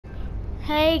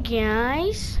Hey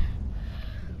guys,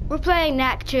 we're playing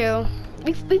Knack 2.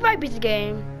 We might beat the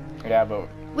game. Yeah, but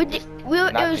it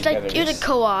was a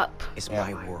co-op. It's yeah,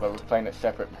 my world. but we're playing it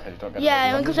separate because you don't get.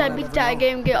 Yeah, and because I beat that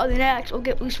game, and get all the Knacks, we'll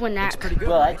get at least one Knack. Pretty good,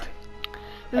 But right?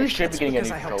 I should be getting a because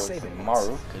new I helped code save him tomorrow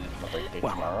once. because it's my birthday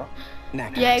Well, tomorrow.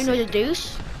 Knack Yeah, you know saved the me. deuce.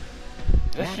 Is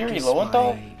this Knack Yuri is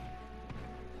Lowenthal? my-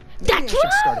 That's Maybe I should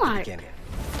start at the right. beginning.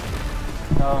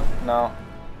 No.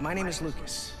 My name is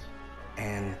Lucas,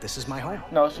 and this is my home.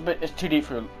 No, it's too deep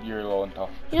for Yuri Lowenthal.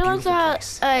 You know what's Beautiful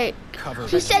place. Covered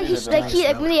he by said he's nice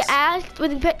like when he asked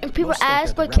when people Most think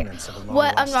asked they're the remnants of a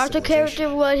what long-lost Naruto character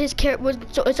civilization. what his character was,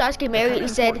 so Sasuke married. He kind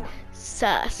of said important. Mostly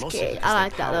Sasuke. because I they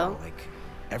like that power, though. like He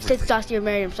said everything. Sasuke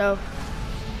married himself.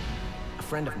 A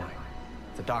friend of mine,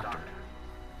 the doctor,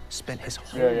 spent his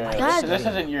whole Yeah. life God. This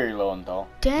isn't Yuri Lowenthal.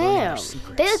 Damn,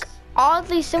 secrets. they look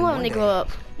oddly similar And when they one grow day, up.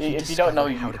 he If you don't know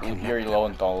discovered how to who connect Yuri them.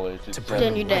 Lowenthal is, it's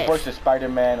Then you the did. voice of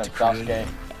Spider-Man and To create Sasuke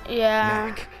Yeah.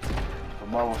 Knack.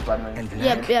 from Marvel Spider-Man, And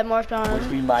Yeah, Knack, yeah, more which strong.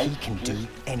 we might he can do use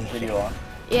anything. video on.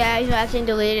 Yeah, he's actually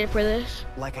deleted for this.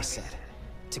 Like I said,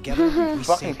 together we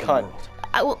Fucking saved the cunt.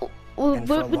 world. What And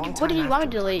for a long do time you want me after,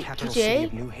 to delete? capital city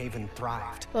of GTA? New Haven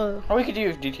thrived. Oh, Or we could do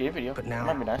a GTA video. But now-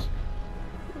 that'd be nice.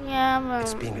 yeah, but,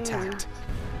 It's being attacked.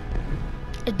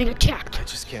 It's being attacked. I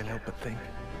just can't help but think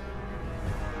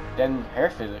Then hair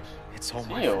physics. it's all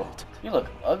my Ew, fault. you look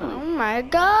ugly. Oh my You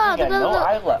god! got no Look,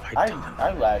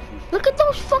 eyelashes. look at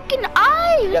those fucking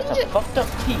eyes! You got some fucked up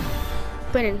teeth.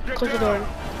 Brennan, close the door.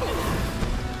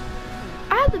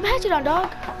 I have the magic on,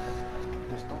 dog.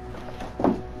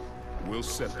 We'll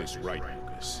set this right,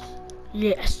 Lucas.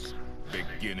 Yes.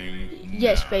 Beginning.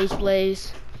 Yes, Face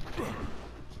Blaze.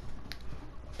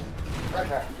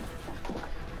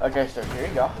 Okay, so here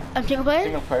you go. I'm single player?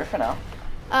 Single player for now.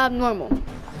 Normal.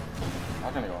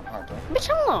 I'm gonna go on hard though. Bitch,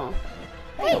 how long?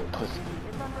 Hey, no pussy.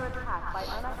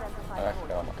 I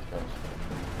forgot about the kills.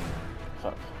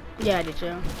 Fuck. Yeah, I did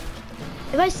too.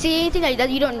 If I see anything like that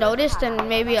you don't notice, then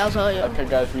maybe I'll tell you. Okay,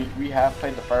 guys, we have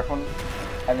played the first one,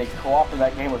 and the co-op in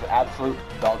that game was absolute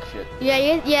dog shit. Yeah.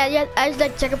 I was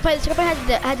like second player. The second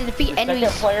player had to defeat The second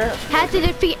enemies. player, Had to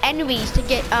defeat enemies to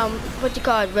get what you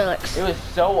call it, relics. it was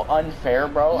so unfair,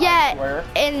 bro. I Yeah, swear.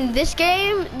 in this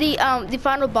game, the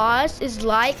final boss is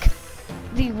like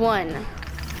the one.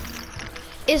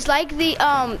 It's like it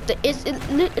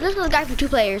looks like the guy from 2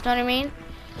 Players. Know what I mean?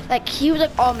 Like he was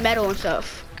like all metal and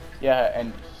stuff. Yeah,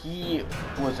 and he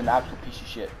was an absolute piece of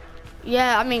shit.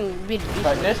 Yeah, I mean,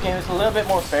 But in this game, it's a little bit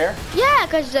more fair. yeah,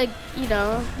 cause like you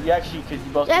know, You actually, cause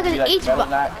you both yeah, can cause be like each metal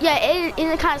knack. yeah, it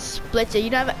kind of splits it.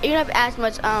 You don't have as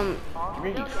much You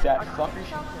really fat fuckers.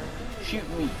 Shoot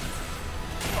me.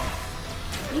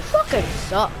 You fucking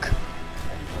suck.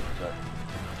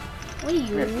 What do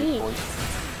you We have big mean? boys.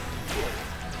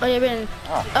 Oh yeah, man.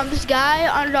 Ah. This guy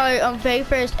on our very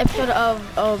first episode of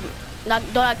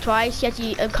Don't Act Twice, he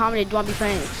actually commented, "Do you want to be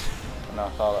friends?" No,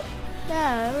 I saw that.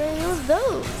 Yeah, it was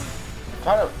dope.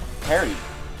 Try to parry.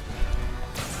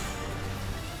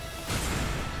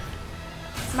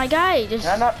 My guy, just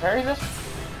Can I not parry this?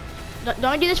 don't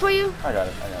I do this for you? I got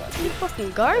it. You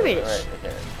fucking garbage. Right,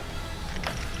 okay.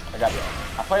 I got it.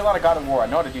 I play a lot of God of War. I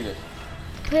know how to do this.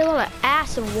 Play a lot of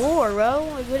ass of war, bro.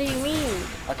 Like, what do you mean?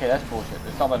 Okay, that's bullshit.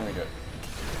 It's not letting me do it.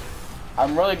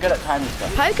 I'm really good at timing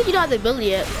stuff. Probably because you don't have the ability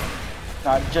yet.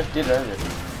 No, I just did it earlier.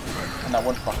 And that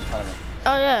one fucking tournament.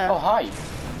 Oh yeah. Oh, hi. And,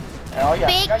 oh, yeah.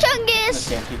 Big I forgot you Chungus! in this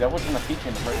game, too. That wasn't a feature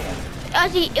in the first one.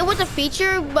 Actually, it was a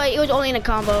feature, but it was only in a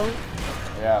combo.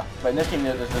 Yeah. But in this game,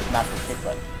 there's this natural kick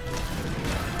button.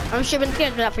 I'm sure it's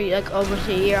been out for you like almost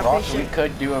a year. I'm Well, pretty we sure.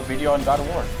 could do a video on God of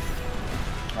War.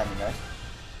 That'd be nice.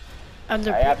 I've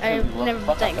I absolutely love never the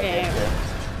fuck played out that game. game.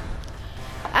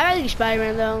 I rather do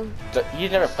Spider-Man though.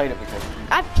 You've never played it because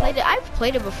I've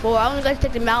played it before. I only got to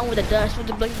take the mountain with the dust, with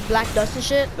the black dust and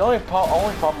shit. the only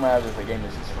problem I have with the game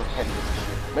is it's repetitive as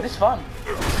shit. But it's fun.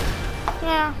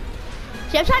 Yeah.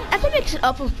 See, I'm trying to mix it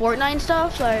up with Fortnite and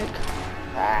stuff. Like,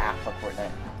 Ah, fuck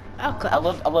Fortnite. okay. I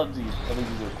love these. I think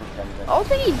these are quick games.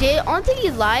 Only thing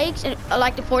he likes, and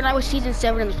like the Fortnite was season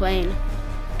 7 and playing.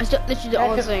 That's literally the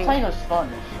only thing. Playing was fun.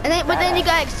 But then you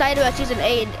got excited about season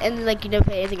 8, and like you never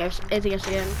play anything else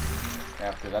again.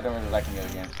 Yeah, because I don't really like any other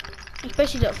games.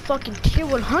 Especially the fucking tier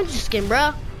 100 skin,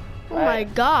 bruh. Oh my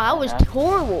Right. god, that was Yeah.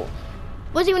 horrible.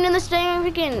 Wasn't even in the same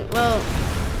freaking, well,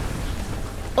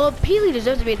 Peely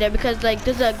deserves to be there because like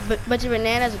there's a bunch of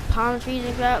bananas and palm trees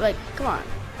and crap. Like, come on.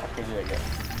 I can't do that yet.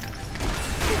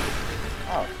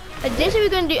 Oh, Like this we're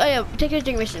gonna do. Oh yeah, take your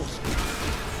doing missions.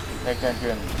 take turn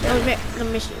to The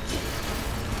missions.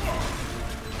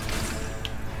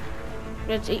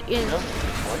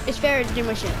 It's fair to do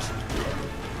missions.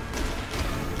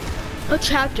 No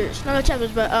chapters, not no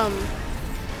chapters, but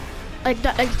like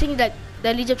the thing that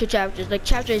leads up to chapters, like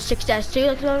chapter 6-2, like something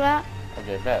like that.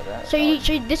 Okay, bet. So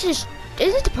this is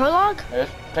this the prologue? Yeah,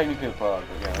 it's technically the prologue,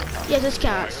 but yeah. That's fine. Yeah, this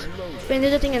counts. I mean,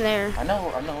 there's a thing in there. I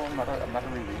know. I'm not a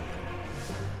wee-wee.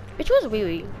 Which was a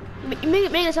wee-wee. You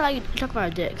make it sound like you're talking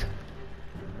about a dick.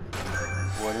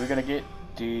 What are we gonna get?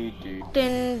 Dun,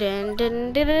 dun, dun,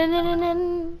 dun, dun, dun, dun,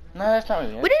 dun. No, that's not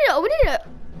really it. We need to. Oh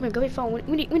my god, wait, phone.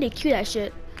 We need to cue that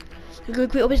shit. We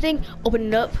open this thing, open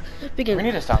it up. We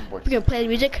need a soundboard. We can play the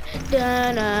music.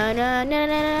 Da, na, na, na, na,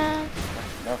 na.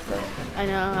 No, friend. I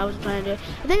know, I was trying to.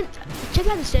 And then check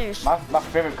out the stairs. My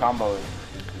favorite combo is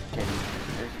Kitty.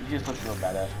 He just looks real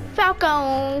badass.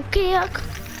 Falcon kick.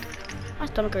 My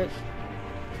stomach hurts.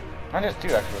 Mine does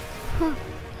too, actually. Huh.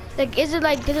 Like, is it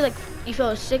like you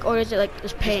feel sick, or is it like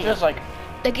just pain? It feels like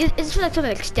it feel like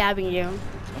something like stabbing you.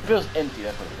 it feels empty.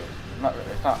 That's what it feels.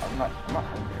 I'm not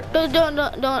hungry.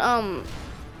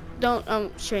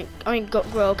 Don't shrink. I mean,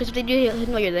 grow. Because if they do, he'll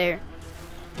know you're there.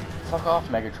 Fuck off,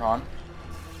 Megatron.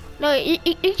 No, you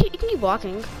can keep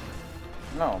walking.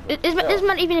 No. It's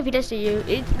not even if he does see you.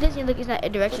 It doesn't look. It's not a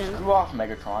direction. But screw off,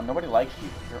 Megatron. Nobody likes you.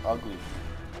 You're ugly.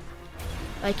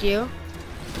 Like you.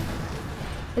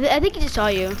 I think he just saw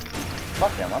you.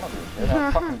 Fuck him. I don't give a shit.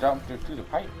 I fucking jumped through the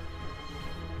pipe.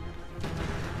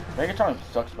 Megatron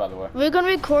sucks, by the way. We're gonna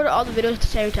record all the videos at the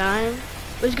same time.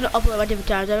 We're just gonna upload at different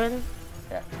times, Evan.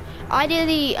 Yeah. I did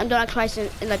the Undone twice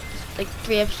in like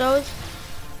 3 episodes,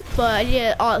 but I did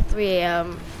it all at 3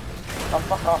 a.m. Oh,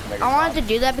 fuck off, Megatron. I wanted to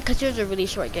do that because it was a really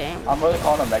short game. I'm really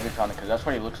calling him Megatron because that's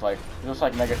what he looks like. He looks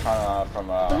like Megatron from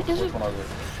which one was it?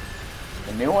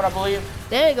 The new one, I believe.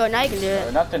 There you go. Now you can do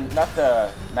it. Not the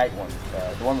night one.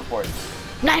 The one before it.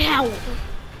 Night Owl.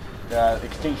 The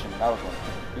Extinction. That was one.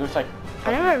 He looks like.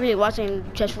 I never really watching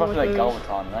Transformers like movies.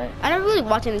 Galvatron, right? I never really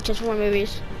watching the Transformers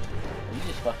movies. You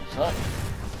just fucking suck.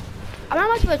 I'm not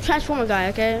much of a Transformer guy,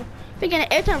 okay? Freaking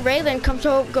every time Raylan comes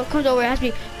over, it has to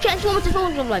be Transformers.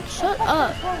 I'm like, shut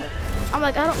up. I'm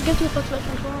like, I don't give two fucks about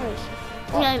Transformers.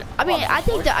 I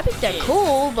think they're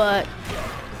cool, but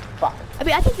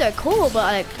I think they're cool,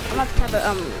 but like I'm not the type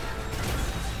of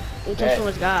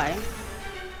Transformers guy.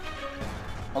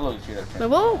 I'll let you see that. But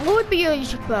what would be your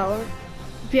superpower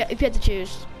if you had to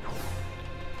choose?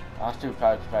 I'll still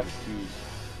probably try to choose.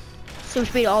 Super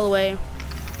speed all the way.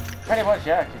 Pretty much,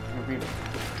 yeah. Cause you read it.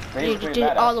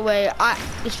 Dude, all the way.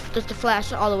 Just the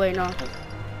Flash all the way. No.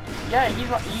 Yeah, he's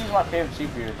my favorite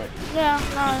superhero, but yeah,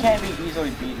 no. He can't be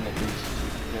easily beaten at least.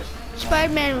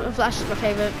 Spider-Man and Flash is my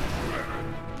favorite.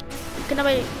 Can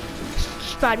nobody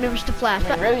Spider-Man versus the Flash?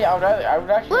 I mean, really, I would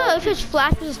actually. Well, if it's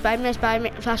Flash versus Spider-Man,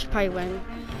 Flash would probably win.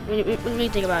 When you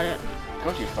think about it. Of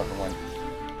course, he's fucking win.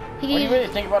 When you really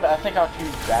think about it, I think I'll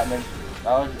choose Batman.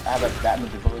 I'll have like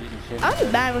Batman's abilities and shit. I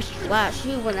would Batman versus Flash.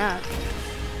 Who would win that?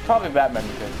 Probably Batman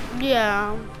because.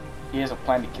 Yeah. He has a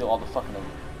plan to kill all the fucking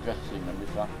Justice League members,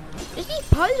 so. Is he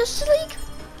part of Justice League?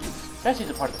 Yes, he's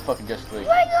a part of the fucking Justice League.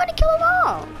 Why are you going to kill them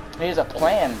all? He has a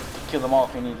plan to kill them all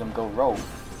if he needs them to go rogue.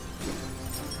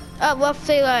 Well, if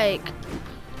they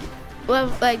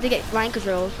they get mind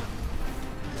controls.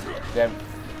 They have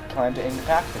plan to end the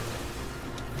tactic.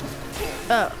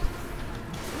 Oh.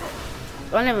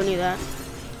 Well, I never knew that.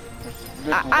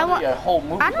 I want a whole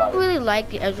movie. I don't really like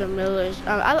the Ezra Miller's.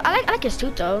 I like his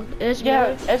suit though.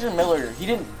 Ezra Miller. He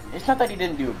didn't. It's not that he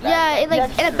didn't do a bad. Yeah,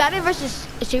 in a Batman versus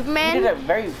Superman. He did a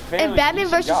very in Batman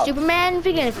versus Superman,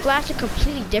 freaking Flash is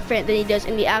completely different than he does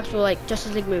in the actual like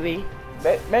Justice League movie.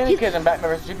 Mainly because in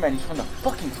Batman vs Superman, he's from the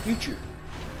fucking future.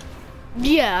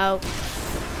 Yeah.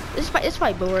 It's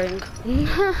probably boring.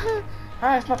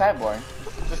 It's not that boring.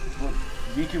 Just what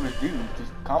YouTubers do,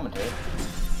 just commentate.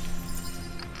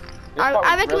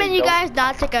 I recommend you guys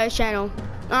not check out his channel.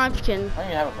 No, I'm just kidding. I don't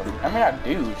even have a phone. I mean, I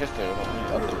do, just to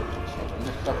update it. I'm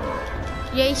just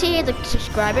fucking. Yeah, you see he has like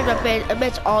subscribers. I bet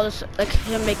it's all this, like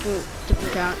him making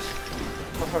different accounts.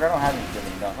 Well, I don't have any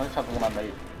different accounts. I just have the one I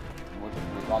made. Was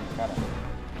on the channel.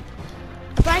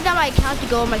 If I got my account to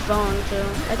go on my phone too,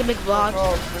 I can make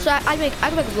vlogs. So I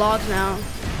can make vlogs now.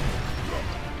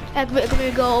 I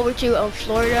can go over to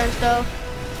Florida and stuff.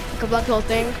 I can vlog the whole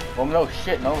thing. Well, no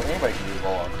shit, no anybody can do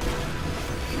vlogs.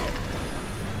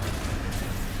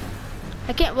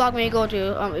 I can't vlog when you go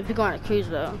to if you go on a cruise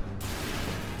though.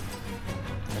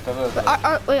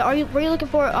 Were you looking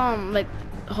for like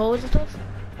holes and stuff?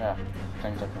 Yeah,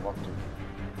 things I can walk to.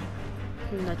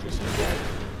 That's just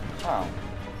Oh.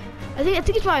 I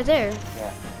think it's right there.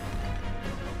 Yeah.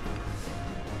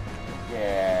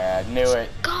 Yeah, knew it.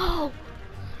 Go.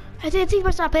 I think if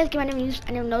I saw play this game, I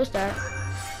never noticed that.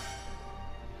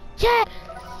 Yeah.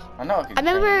 I know.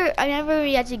 I remember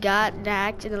we actually got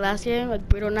Knack in the last game, like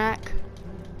brutal Knack.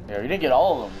 Yeah, you didn't get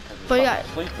all of them because But it's yeah.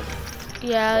 sleeping.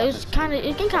 Yeah, it's kind of,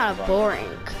 it get kind of boring.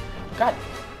 God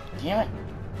damn it.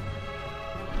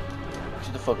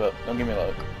 Shut the fuck up. Don't give me a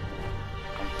look.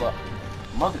 I'm fucked.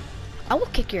 Mother. I will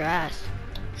kick your ass.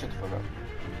 Shut the fuck up.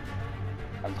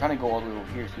 I'm trying to go all the way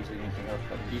over here, see if there's anything else,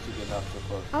 but at least you get enough so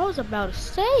close. I was about to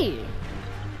say.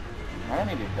 I don't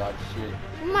need to dodge shit.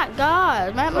 Oh my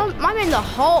god, man, my man the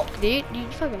Hulk, dude.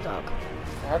 You fucking talk.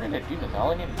 How did I do this?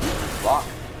 All I need to do is block.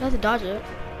 You have to dodge it.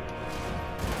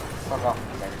 Fuck off,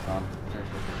 Megatron.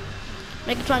 Seriously.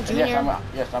 Megatron Jr.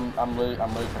 Yes, I'm literally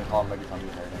trying to call him Megatron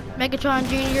Jr. Megatron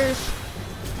Juniors.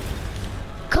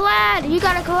 Collide! You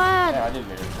got a collide! Yeah, I did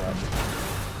get it, but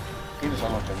keep this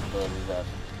almost ability is that.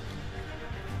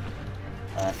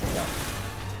 I think that.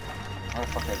 How the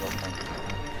fuck did I go?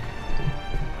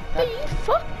 Hey, you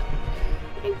fuck!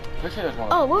 Let's say there's one.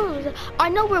 Oh, what was it? I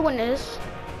know where one is.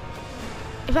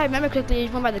 If I remember correctly,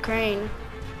 it's one by the crane.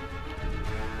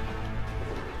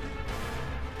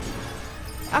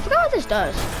 I forgot what this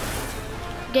does.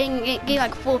 Getting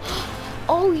like full.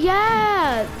 Oh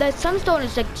yeah, that sunstone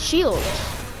is like shield.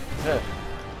 Yeah.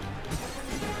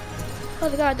 Oh,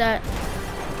 I got that.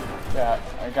 Yeah,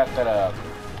 I got that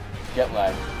jet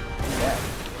lag. Yeah.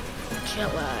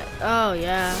 Jet lag. Oh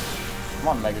yeah. Come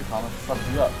on, Megatron, let's fuck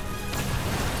you up.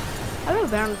 I've never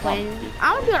been on a plane.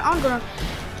 I'm gonna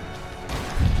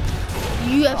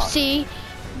UFC,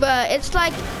 but it's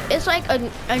like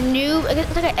a new,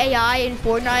 it's like an AI in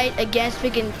Fortnite against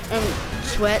freaking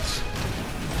sweats.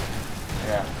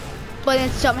 Yeah. But then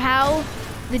somehow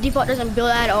the default doesn't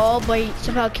build at all, but he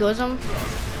somehow kills him.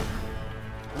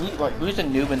 Who's the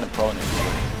noob and the pro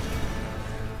noob?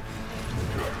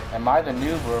 Am I the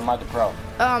noob or am I the pro?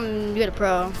 You're the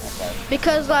pro. Okay.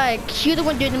 Because like you're the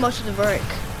one doing the most of the work.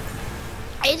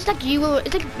 It's like you were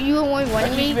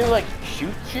wanting me. You like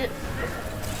shoot shit?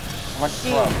 Much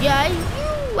slow. Yeah,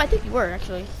 I think you were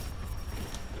actually.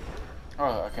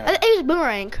 Oh, okay. It was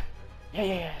boomerang.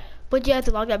 Yeah. But you have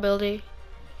to lock that ability.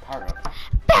 Power up.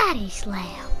 Body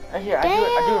slam. Yeah,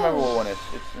 I do remember what one is.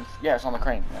 It's on the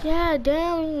crane. Yeah,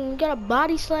 damn, you got a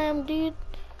body slam, dude.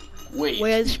 Wait.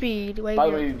 Where's the speed? By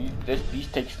the way, these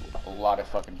takes a lot of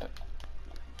fucking time.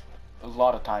 A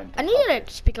lot of time. I need to like,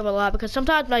 speak up a lot because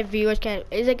sometimes my viewers can't.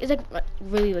 It's like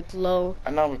really like low. I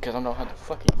know because I don't have the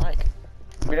fucking mic.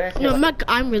 No,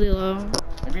 I'm really low.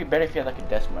 It'd be better if you had like a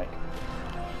desk mic.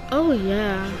 Oh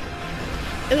yeah.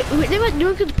 They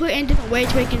could put it in different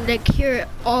ways where you can like hear it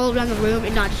all around the room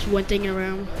and not just one thing in a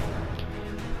room.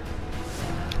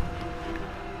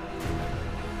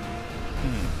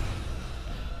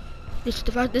 This is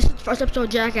the first episode of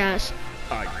Jackass.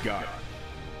 I got it.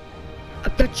 I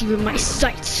got you in my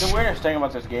sights. The weirdest thing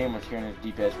about this game was hearing his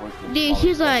deep ass voice. Dude,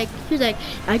 he's like,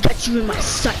 I got you in my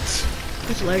sights.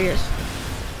 It's hilarious.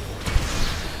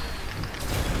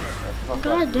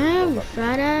 God damn, you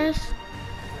fat ass.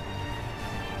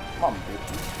 Come on, bitch.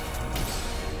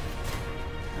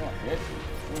 Come on, bitch.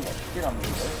 You got shit on me,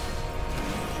 bitch.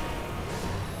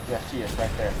 Yeah, see us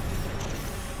right there.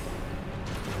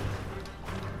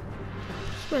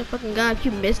 I swear to fucking God, if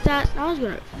you missed that, I was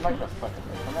gonna. I'm not gonna fucking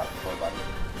miss. I'm not sure about it.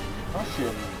 Don't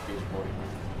shoot me, bitch boy.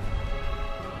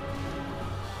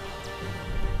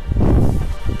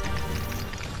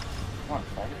 Come on,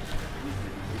 faggot.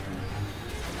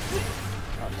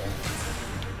 Okay.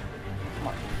 Come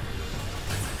on.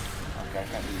 Okay, I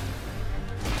can't leave.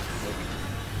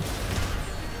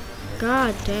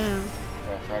 God damn.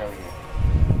 Yeah, it's right over here.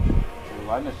 Can we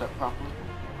line this up properly?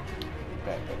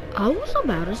 Back. I was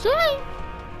about to say.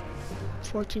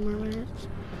 14 more minutes.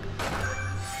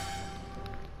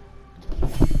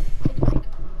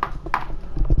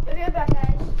 Okay, back,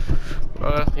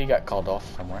 guys. He got called off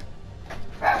somewhere.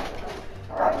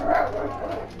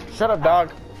 Shut up,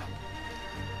 dog.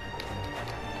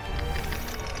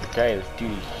 Okay, let's do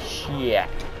this shit.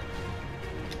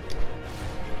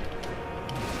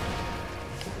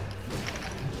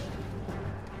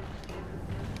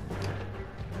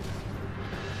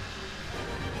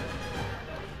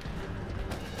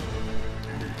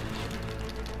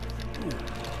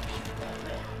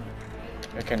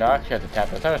 Okay, now I actually have to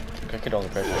tap it. I could only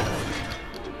press it.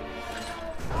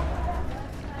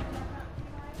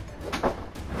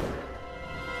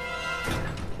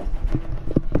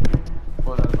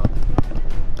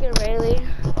 Get ready.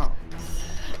 Oh.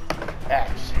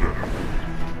 X.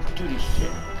 Do this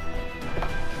shit.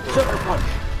 Sucker punch.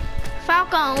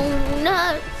 Falcon.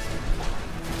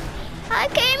 I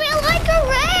came in like a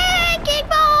wrecking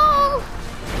ball.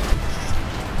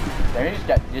 Then he just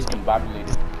got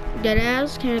discombobulated. Dead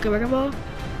ass. Came in like a wrecking ball.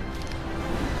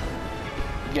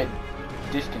 You get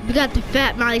discombobulated. We got the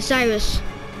fat Miley Cyrus.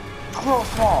 Grow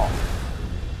small.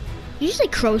 Did you say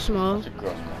crow small? That's a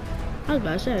gross one. I was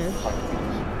about to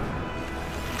say.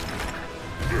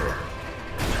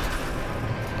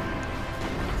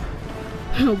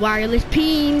 Wireless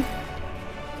peen.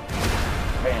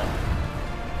 Bam.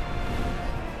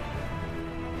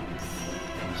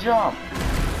 Jump.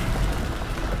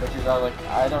 Which is like,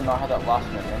 I don't know how that lost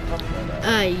me.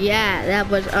 Yeah, that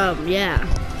was yeah.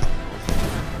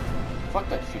 Fuck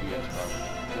that shitty ass bro.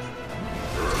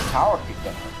 Just power kicked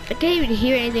up. I can't even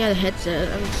hear anything on the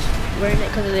headset. I'm just wearing it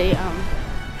because of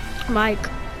the mic.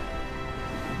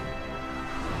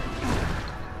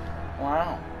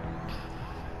 Wow.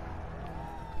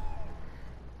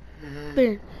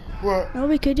 But What? know what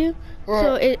we could do? What?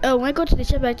 So when I go to the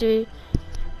chef factory,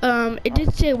 it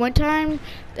did say one time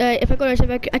if I go to the chef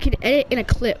factory, I can edit in a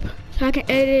clip. So I can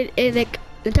edit it in like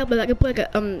the top of it. I can put like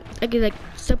a I can like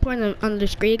somewhere on the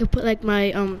screen. I can put like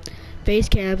my face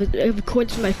cam. I record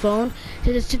this with my phone.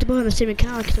 So just sit both on the same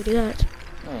account. I can still do that.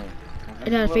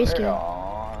 And not a face cam.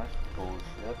 Aw, that's bullshit.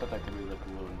 I thought that could be like a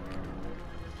little mirror.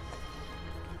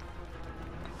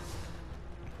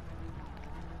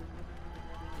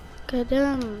 God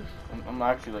damn. I'm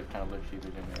actually like kind of look cheaper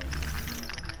than there.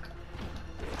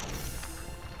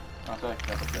 I feel like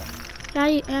that's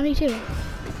okay. Yeah, me too.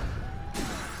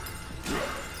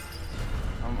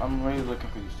 I'm really looking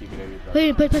for these secret areas.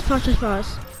 Wait, press pause.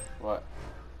 What?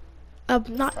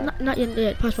 Not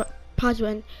yet. Pause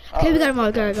button. Oh, Okay, we got yeah, him all.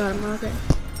 okay. Got him all. Okay.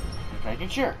 Just making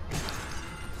sure.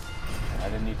 I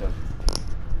didn't need those.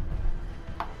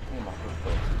 Give me my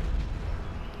foot.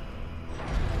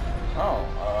 Oh,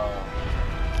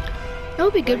 That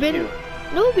would be good, very man.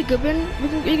 cute. That would be good,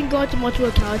 man. We can go onto multiple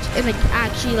accounts and like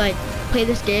actually like play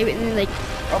this game and then like.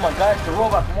 Oh my god, it's the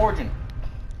robot from Origin.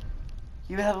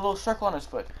 He even had a little circle on his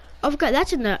foot. Oh god,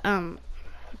 that's in the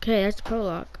Okay, that's the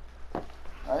prologue.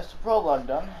 That's the prologue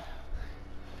done.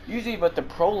 Usually, but the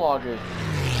prologue is.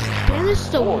 Damn, this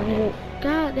is Oh, so.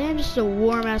 God damn, this is a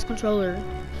warm ass controller.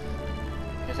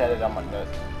 Just had it on my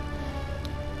nuts.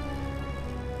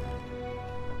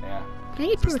 Yeah. Can I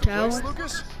get paper towel?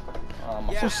 Lucas?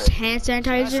 Just hand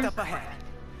sanitizer. Step ahead.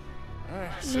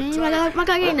 Man, my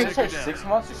guy getting Did you it say 6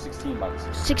 months or 16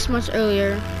 months? 6 months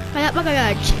earlier. My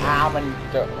guy got a How many?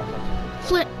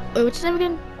 Flint. Wait, what's his name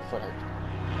again? Foot hurt.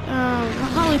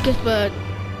 Not Lucas, but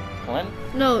Flynn?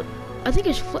 no, I think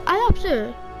it's I'm not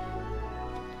sure.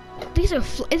 I think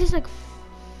it's like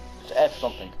It's F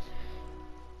something.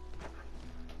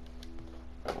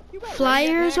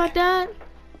 flyers like that.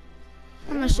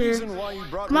 I'm not sure. Reason why you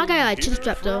brought My me guy got dinner chin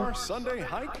strap for though. our Sunday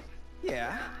hike?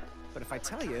 Yeah, but if I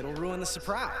tell you, it'll ruin the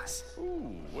surprise.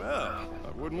 Ooh, well,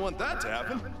 I wouldn't want that to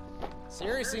happen.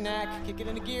 Seriously, Knack, kick it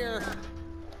into gear.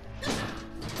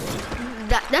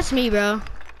 That's me, bro.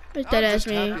 That's I'm dead ass just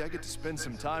me. happy I get to spend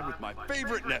some time with my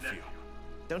favorite nephew.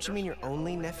 Don't you mean your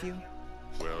only nephew?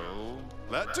 Well,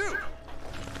 that too.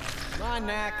 Come on,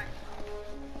 Knack.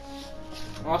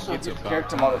 Also, It's his about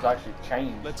character time. models actually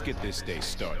changed. Let's get this day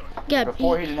started. Yeah,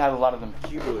 Before he didn't have a lot of them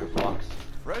tubular blocks.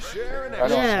 Fresh air and I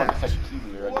don't Yeah. want to say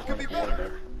tubular. I What just could want be to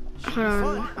say better?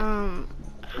 hold on.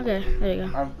 Okay, there you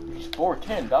go. He's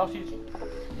 4'10". That was easy.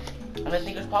 I didn't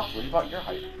think it was possible. He's about your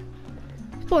height.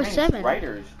 4'7".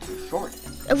 Ryder is too short.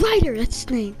 A Ryder, that's his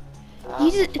name. Ah,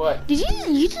 but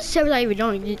You just said without even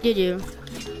knowing, did you? I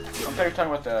thought you were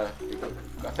talking about the.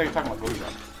 I thought you were talking about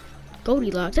Goldilocks.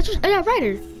 Goldilocks. That's what, yeah,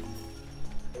 Ryder.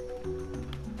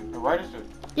 The Ryder's the.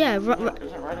 Yeah,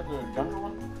 Isn't Ryder the younger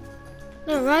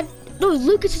one? no,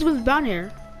 Lucas is with brown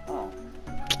hair. Oh.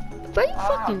 Bro, you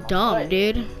fucking dumb, what?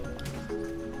 dude.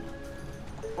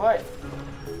 What?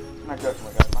 I'm not joking,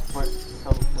 my God. My foot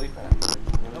fell asleep at.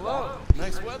 Hello.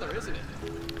 Nice weather, isn't it?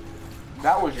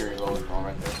 That was your lowest ball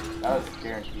right there. That was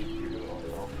guaranteed to be your lowest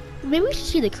ball. Maybe we should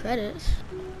see the credits.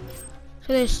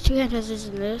 So there's 2 hand passes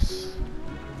in this.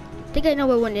 I think I know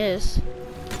where one is.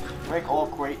 Break all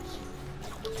crates.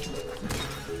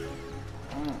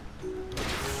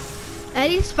 At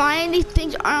least fine, these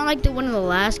things aren't like the one in the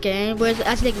last game, where it's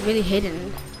actually like really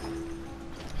hidden.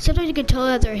 Sometimes you can tell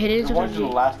that they're hidden. The ones Sometimes in the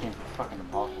you, last game were fucking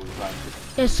impossible to find.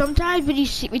 yeah, sometimes when you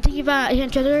think you found a hidden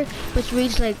treasure, but it's really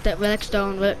just like that relic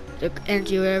stone, what the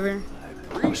energy or whatever.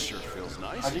 Breeze sure feels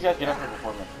nice. How'd you guys get up here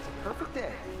before me? Perfect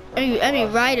day. I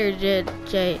mean, Ryder did,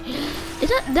 Jay. Is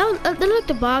that looked like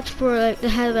the box for like that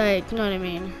had like, you know what I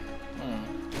mean?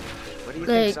 What do you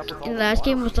Like think's up with all in the the last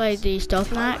game water? was like the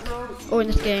stealth knack, or in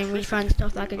this game we find the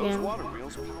stealth knack Those again. water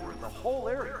wheels power the whole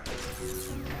area.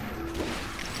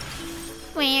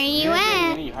 Where are You you didn't get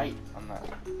at? any height on that.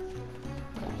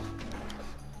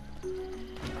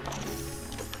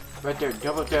 Right there,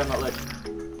 jump up there on that ledge.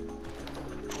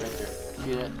 Right there.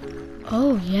 See that?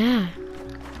 Oh yeah.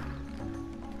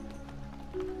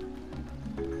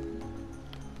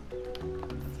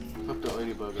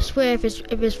 swear if it's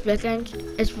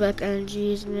relic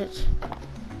energy, isn't it?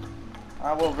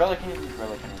 Well, relic energy is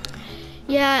relic energy.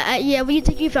 Yeah, yeah. When you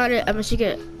think you found a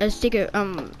secret.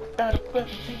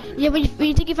 Yeah, when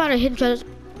you think you found a hidden treasure.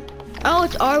 Oh,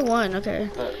 it's R1. Okay.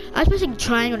 I was pressing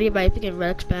triangle to get my freaking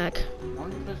relics back. Why are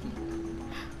you pressing?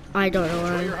 I don't know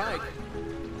Enjoy your why. hike.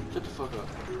 Shut the fuck up.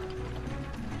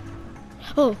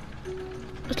 Oh,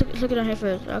 let's look it on here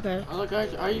first. Okay. Oh,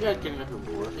 guys, are you guys getting up your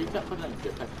board? You got putting on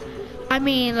jetpack. I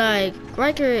mean, like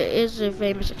Riker is a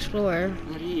famous explorer. I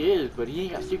mean, he is, but he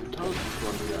ain't got secret tunnels to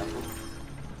run through that.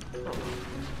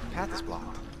 Path is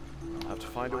blocked. I'll have to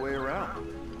find a way around.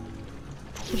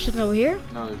 There's something over here.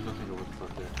 No, there's nothing over the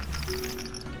fuck there.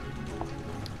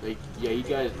 Like, yeah, you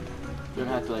guys don't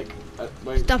have to like.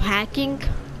 Like Stop hacking.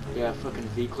 yeah, fucking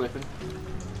V clipping.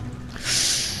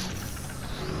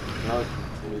 That was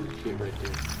some shit right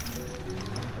there.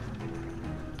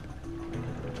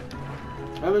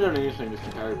 I haven't done anything this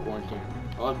entire quarantine.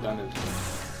 All I've done is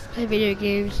Play video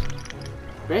games.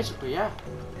 basically, yeah,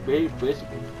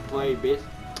 basically play video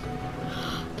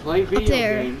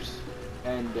there. games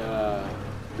and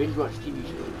binge watch TV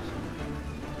shows.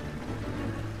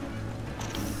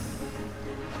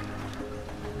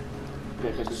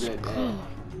 Cool.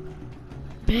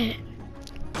 Bet.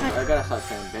 I gotta stop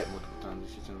saying bet multiple times.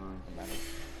 It's just annoying.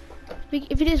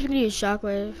 If it is, we can use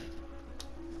shockwave.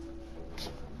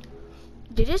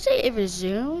 Did it say it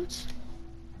resumed?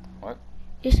 What?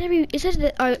 It says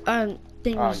that our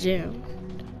thing Oh, resumed.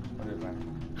 What is that?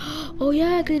 Oh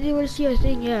yeah, cause they want to see our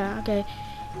thing. Yeah, okay.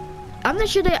 I'm not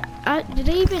sure that. Did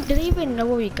they even know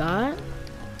what we got?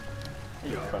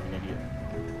 You fucking idiot.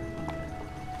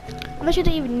 I'm not sure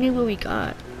they even knew what we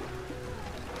got.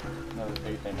 No,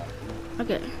 they say no.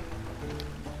 Okay.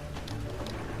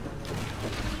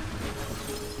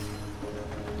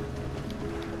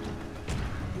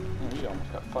 You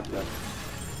almost got fucked up.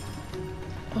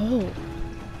 Oh.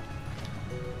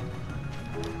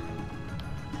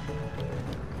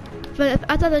 But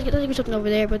I thought there was gonna be something over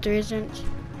there, but there isn't.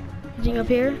 Anything up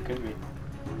here? It could be.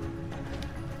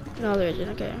 No, there isn't.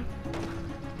 Okay.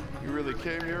 You really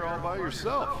came here all by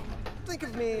yourself. Think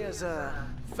of me as a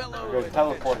fellow. Go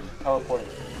teleporting. Teleporting.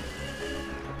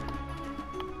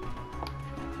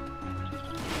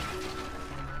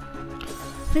 I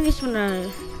think it's when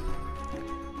I.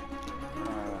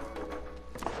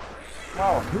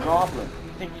 Wow, goblin.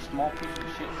 You think you small piece of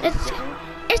shit?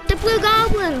 It's the blue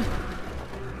goblin.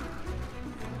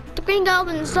 The green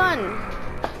goblin's son.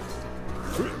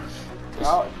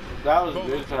 That was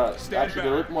good. Actually, they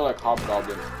look more like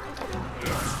hobgoblins.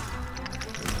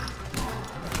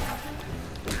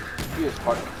 He is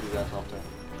hard to see that off there.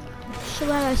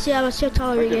 So I see how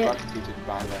tall we get.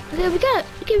 Okay, we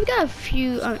got a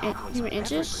few human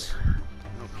inches.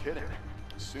 No kidding.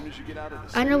 As soon as you get out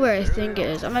of the I know city, where I there think they it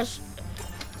are. is. I'm not. I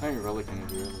think really can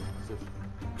do it.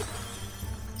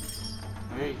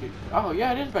 Oh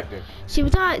yeah, it is back there. See, we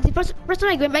thought the first time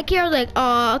I went back here, I was like,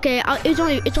 oh, okay, it's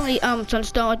only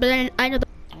sunstone. But then I know.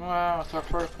 Wow, it's our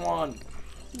first one.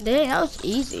 Dang, that was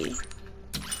easy.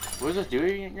 What does this do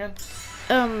again?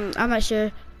 I'm not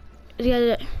sure.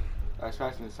 Yeah, I was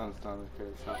faster than sunstone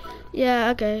because it's not there.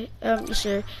 yeah, okay.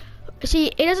 Sure. See,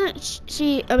 it doesn't.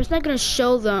 See, it's not gonna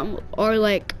show them or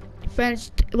like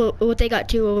friends what they got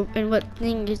to and what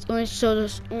thing is only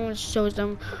shows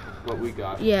them. What we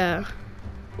got. Yeah.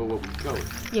 But what we chose.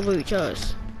 Yeah, what we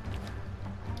chose.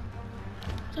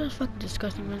 That's fucking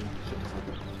disgusting, man.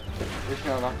 It's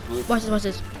gonna knock the loop. Watch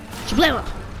this. Shablam!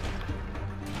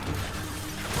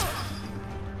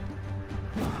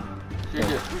 You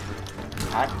just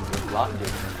actively blocked it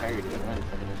and parried it.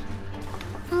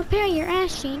 Oh, parry your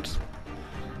ass cheeks.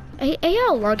 I had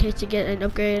a long case to get an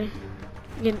upgrade.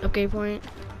 Get an upgrade point.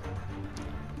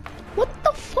 What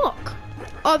the fuck?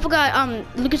 Oh, I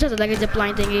forgot. Lucas has like a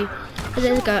zipline thingy.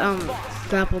 There's like a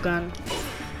grapple gun.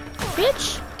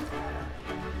 Bitch.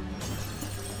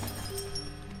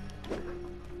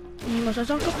 I mean,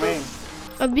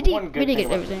 we did get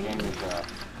about everything. this game is,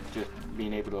 just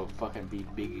being able to fucking be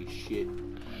big as shit.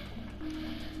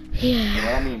 Yeah. And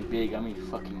when I mean big, I mean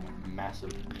fucking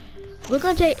massive. We're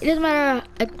gonna take. It doesn't matter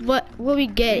like what we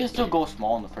get. You can still go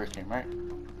small in the first game, right?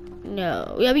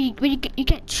 No. Yeah, but you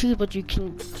can't choose what you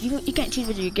can. You can't choose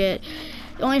what you get.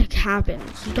 It only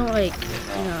happens. You don't like.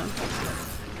 You know.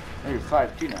 Oh, you're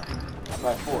 5'2" now.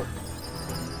 5'4".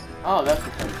 Oh, that's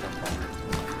because something.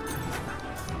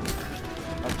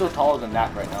 I'm still taller than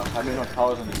that right now. I mean, I'm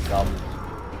taller than these goblins.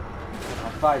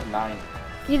 I'm 5'9".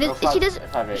 She does.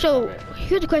 5'8", So 5'8".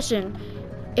 here's the question: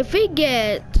 if we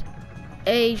get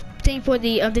a thing for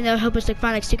the thing that'll help us like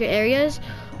find like secret areas,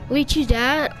 will we choose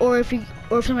that, or if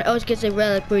someone else gets a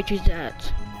relic, will we choose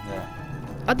that? Yeah.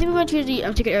 I think we're going to choose the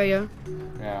ticket area.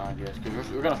 Yeah, I guess. Because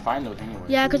we're going to find those anyway.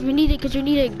 Yeah, because we need it. Because we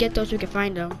need to get those so we can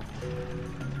find them.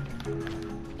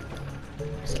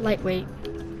 It's lightweight.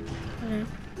 Okay.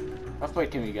 I've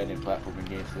played too many goddamn platforming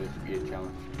games for this to be a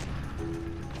challenge.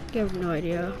 You have no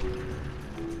idea.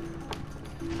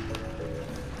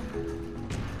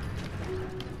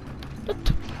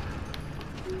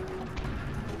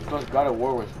 Plus, God of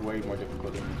War was way more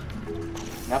difficult than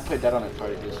this. And I played that on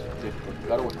Uncharted, it's difficult.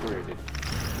 God of War 3 I did.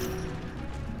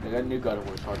 Yeah, that new God of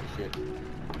War is hard as shit.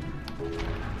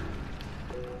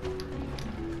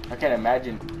 I can't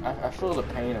imagine. I feel the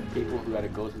pain of people who had to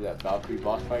go through that Valkyrie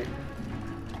boss fight.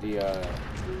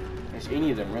 It's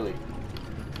any of them really.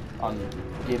 On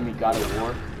Give Me God of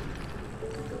War.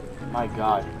 My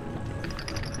God.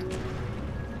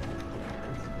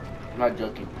 I'm not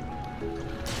joking.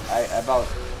 I about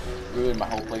ruined my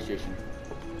whole PlayStation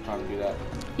trying to do that.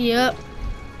 Yep.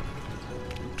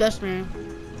 Trust me.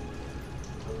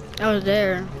 I was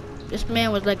there. This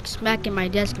man was like smacking my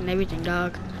desk and everything,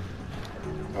 dog.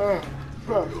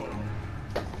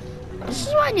 This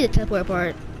is why I need a teleport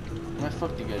part. My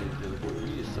fuck you guys do.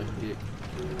 You just suck dick.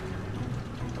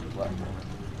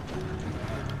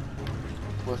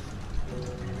 Plus,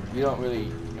 you don't really, you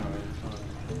know,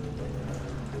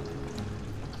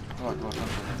 I'm not doing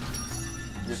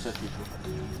something. Just as usual.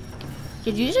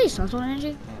 Did you say sunstone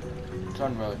energy?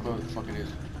 Sun relic, whatever the fuck it is.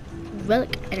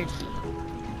 Relic energy.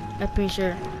 I'm pretty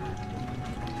sure.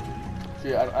 See,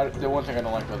 the one thing I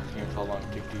don't like about this game is how long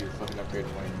it takes you to fucking upgrade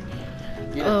point.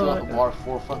 You have to fill up a bar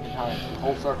 4 fucking times, the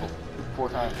whole circle, 4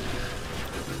 times.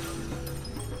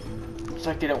 It's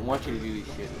like they don't want you to do these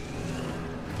shit.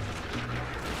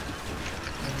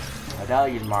 I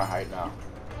gotta use my height now.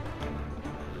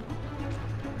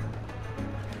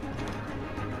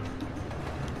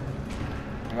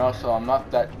 And also,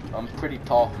 I'm pretty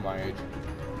tall for my age.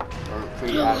 Or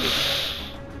pretty average.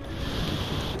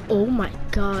 Oh my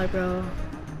god, bro.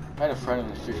 I had a friend in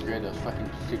the 6th grade that was fucking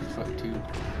 6'2".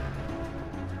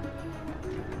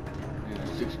 In the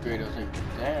 6th grade, I was like,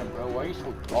 damn, bro, why are you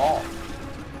so tall?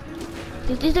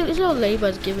 These little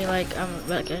ladybugs give me like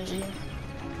relic energy.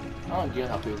 I don't get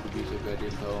how people could be so good at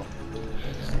this, though.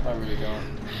 I really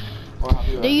don't. Or how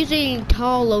people They're using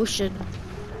tall lotion.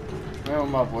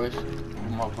 remember my voice?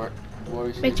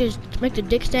 Make the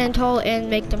dick stand tall and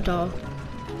make them tall.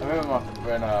 I remember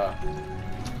when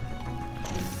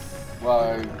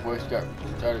well, my voice got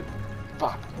started.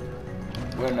 Fuck.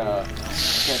 When I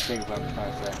can't think of what I'm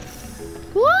trying to say.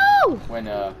 Woo! When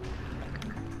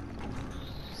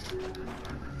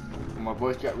my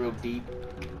voice got real deep,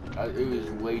 it was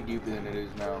way deeper than it is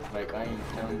now. Like I ain't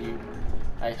telling you,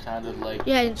 I sounded like.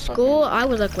 Yeah, in school I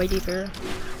was like way deeper.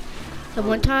 The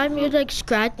one time it was like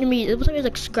scratching me. It was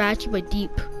like scratchy but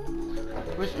deep.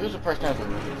 It was the first time I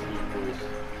really deep voice.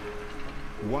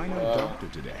 Why no doctor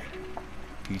today?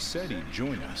 He said he'd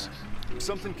join us.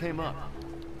 Something came up.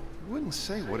 Wouldn't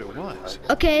say what it was.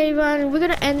 Okay, everyone, we're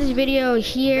gonna end this video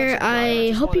here.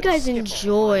 I hope you guys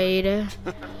enjoyed.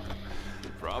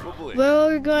 Probably.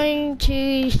 We're going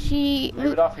to see.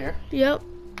 Leave it off here. Yep.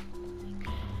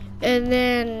 And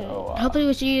then hopefully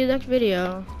we'll see you in the next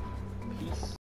video.